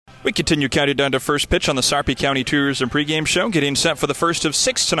We continue counting down to first pitch on the Sarpy County Tours and Pregame show, getting set for the first of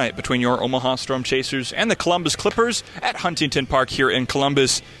 6 tonight between your Omaha Storm Chasers and the Columbus Clippers at Huntington Park here in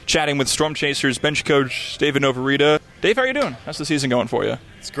Columbus. Chatting with Storm Chasers bench coach David Noworyta. Dave, how are you doing? How's the season going for you?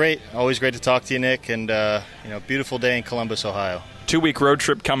 It's great. Always great to talk to you, Nick, and beautiful day in Columbus, Ohio. 2-week road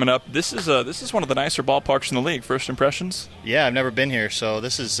trip coming up. This is one of the nicer ballparks in the league. First impressions? Yeah, I've never been here, so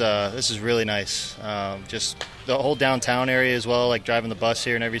this is really nice. Just the whole downtown area as well, like driving the bus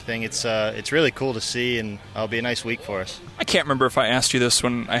here and everything. It's really cool to see, and it'll be a nice week for us. I can't remember if I asked you this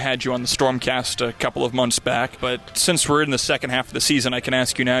when I had you on the Stormcast a couple of months back, but since we're in the second half of the season, I can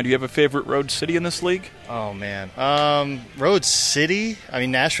ask you now, do you have a favorite road city in this league? Oh, man. Road city? I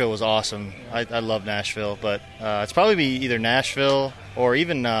mean, Nashville was awesome. I love Nashville, but it's probably be either Nashville or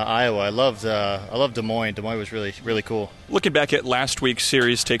even Iowa. I love Des Moines. Des Moines was really, really cool. Looking back at last week's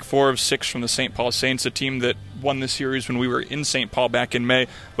series, take 4 of 6 from the St. Paul Saints, a team that won the series when we were in St. Paul back in May.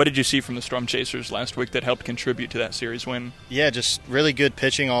 What did you see from the Storm Chasers last week that helped contribute to that series win? Yeah, just really good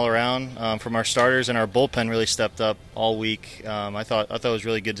pitching all around from our starters, and our bullpen really stepped up all week. I thought it was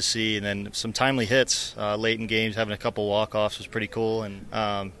really good to see, and then some timely hits late in games, having a couple walk-offs was pretty cool,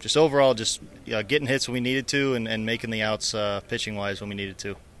 and just overall getting hits when we needed to and making the outs pitching-wise when we needed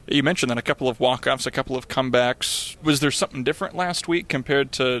to. You mentioned that a couple of walk-offs, a couple of comebacks. Was there something different last week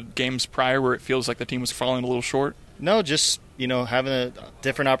compared to games prior where it feels like the team was falling a little short? No, just having a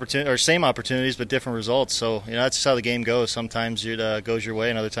different opportunity or same opportunities but different results. So that's just how the game goes. Sometimes it goes your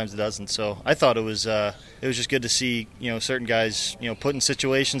way and other times it doesn't. So I thought it was just good to see certain guys put in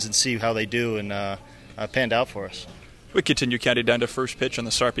situations and see how they do, and panned out for us. We continue counting down to first pitch on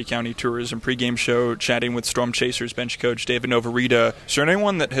the Sarpy County Tours and Pregame show, chatting with Storm Chasers bench coach David Noworyta. Is there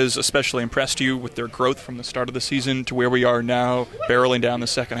anyone that has especially impressed you with their growth from the start of the season to where we are now, barreling down the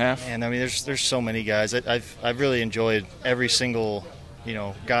second half? And I mean, there's so many guys. I've really enjoyed every single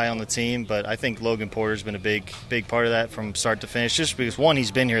guy on the team, but I think Logan Porter's been a big part of that from start to finish, just because, one, he's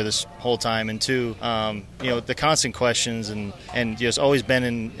been here this whole time, and two, the constant questions and just always been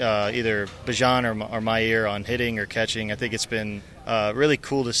in either Bajan or my ear on hitting or catching. I think it's been really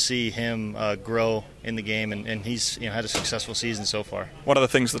cool to see him grow in the game, and he's had a successful season so far. One of the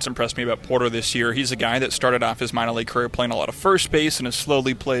things that's impressed me about Porter this year, he's a guy that started off his minor league career playing a lot of first base and has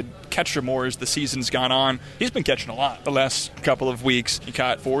slowly played catcher more as the season's gone on. He's been catching a lot the last couple of weeks. He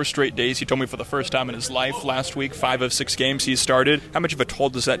caught 4 straight days. He told me for the first time in his life last week, 5 of 6 games he's started. How much of a toll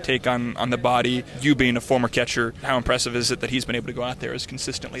does that take on the body? You being a former catcher, how impressive is it that he's been able to go out there as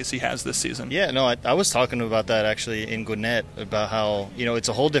consistently as he has this season? Yeah, no, I was talking about that actually in Gwinnett, about how it's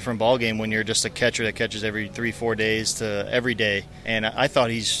a whole different ballgame when you're just a catcher that catches every 3-4 days to every day. And I thought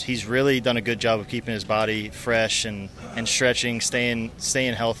he's really done a good job of keeping his body fresh and stretching,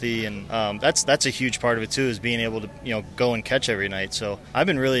 staying healthy, and that's a huge part of it too, is being able to go and catch every night. So I've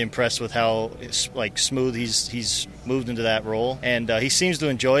been really impressed with how smooth he's moved into that role, and he seems to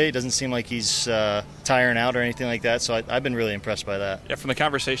enjoy it. It doesn't seem like he's tiring out or anything like that. So I've been really impressed by that. Yeah, from the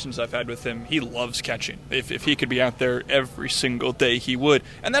conversations I've had with him, he loves catching. If he could be out there every single day, he would.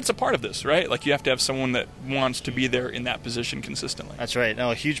 And that's a part of this, right? Like, you have to have someone that wants to be there in that position consistently. That's right.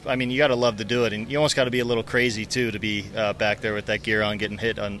 No, you got to love to do it, and you almost got to be a little crazy too to be back there with that gear on, getting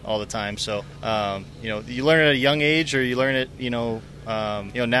hit on all the time. So you learn it at a young age, or you learn it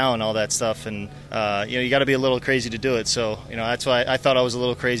now and all that stuff, and you got to be a little crazy to do it. So that's why I thought I was a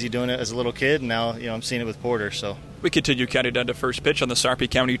little crazy doing it as a little kid, and now I'm seeing it with Porter. So we continue counting down to first pitch on the Sarpy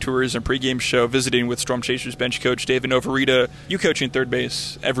County Tours and Pregame show, visiting with Storm Chasers bench coach David Noworyta. You coaching third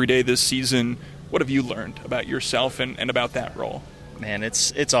base every day this season. What have you learned about yourself and about that role? Man,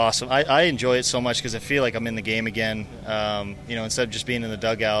 it's awesome. I enjoy it so much because I feel like I'm in the game again, instead of just being in the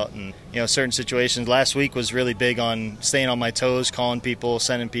dugout. And, certain situations. Last week was really big on staying on my toes, calling people,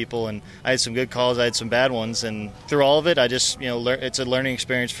 sending people, and I had some good calls, I had some bad ones. And through all of it, I just, it's a learning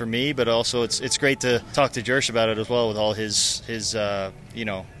experience for me, but also it's great to talk to Jersh about it as well, with all his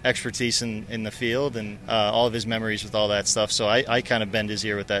expertise in the field and all of his memories with all that stuff. So I kind of bend his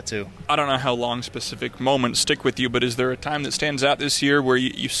ear with that too. I don't know how long specific moments stick with you, but is there a time that stands out this year where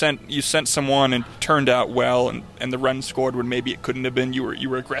you sent someone and turned out well, and the run scored when maybe it couldn't have been? You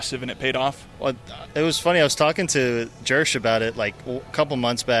were aggressive and it paid off? Well, it was funny. I was talking to Jersh about it like a couple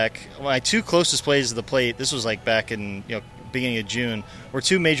months back. My 2 closest plays to the plate, this was like back in beginning of June, were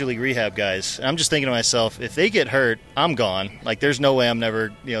 2 major league rehab guys. And I'm just thinking to myself, if they get hurt, I'm gone. Like, there's no way I'm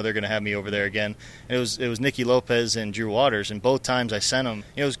never, they're going to have me over there again. And it was Nicky Lopez and Drew Waters, and both times I sent them.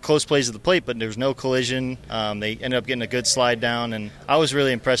 It was close plays at the plate, but there was no collision. They ended up getting a good slide down, and I was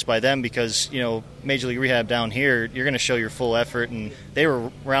really impressed by them because, Major League Rehab down here, you're going to show your full effort. And they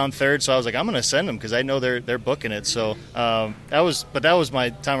were round third, so I was like, I'm going to send them because I know they're booking it. So that was my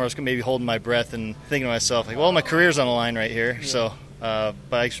time where I was maybe holding my breath and thinking to myself, like, well, my career's on the line right here. Yeah. So, but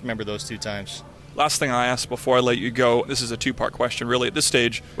I just remember those 2 times. Last thing I'll ask before I let you go, this is a 2-part question really at this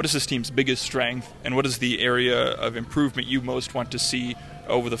stage. What is this team's biggest strength, and what is the area of improvement you most want to see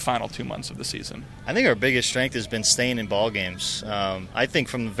over the final 2 months of the season? I think our biggest strength has been staying in ball games. I think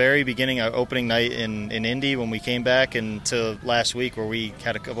from the very beginning, our opening night in Indy when we came back, and to last week where we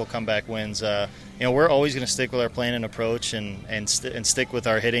had a couple comeback wins, we're always going to stick with our plan and approach and stick with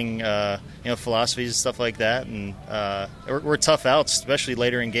our hitting philosophies and stuff like that. And we're tough outs, especially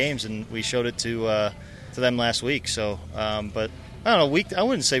later in games, and we showed it to them last week. So, but I don't know. I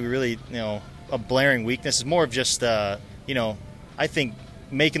wouldn't say we really a blaring weakness. It's more of just I think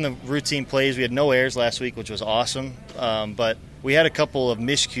making the routine plays. We had no errors last week, which was awesome. But we had a couple of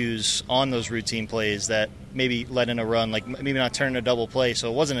miscues on those routine plays that maybe let in a run, like maybe not turning a double play.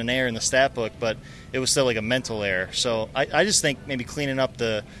 So it wasn't an error in the stat book, but it was still like a mental error. So I just think maybe cleaning up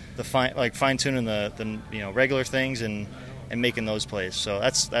the fine tuning the regular things and making those plays. So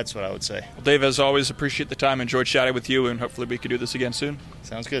that's what I would say. Well, Dave, as always, appreciate the time. Enjoyed chatting with you, and hopefully we can do this again soon.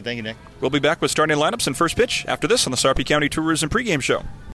 Sounds good. Thank you, Nick. We'll be back with starting lineups and first pitch after this on the Sarpy County Tourism Pregame Show.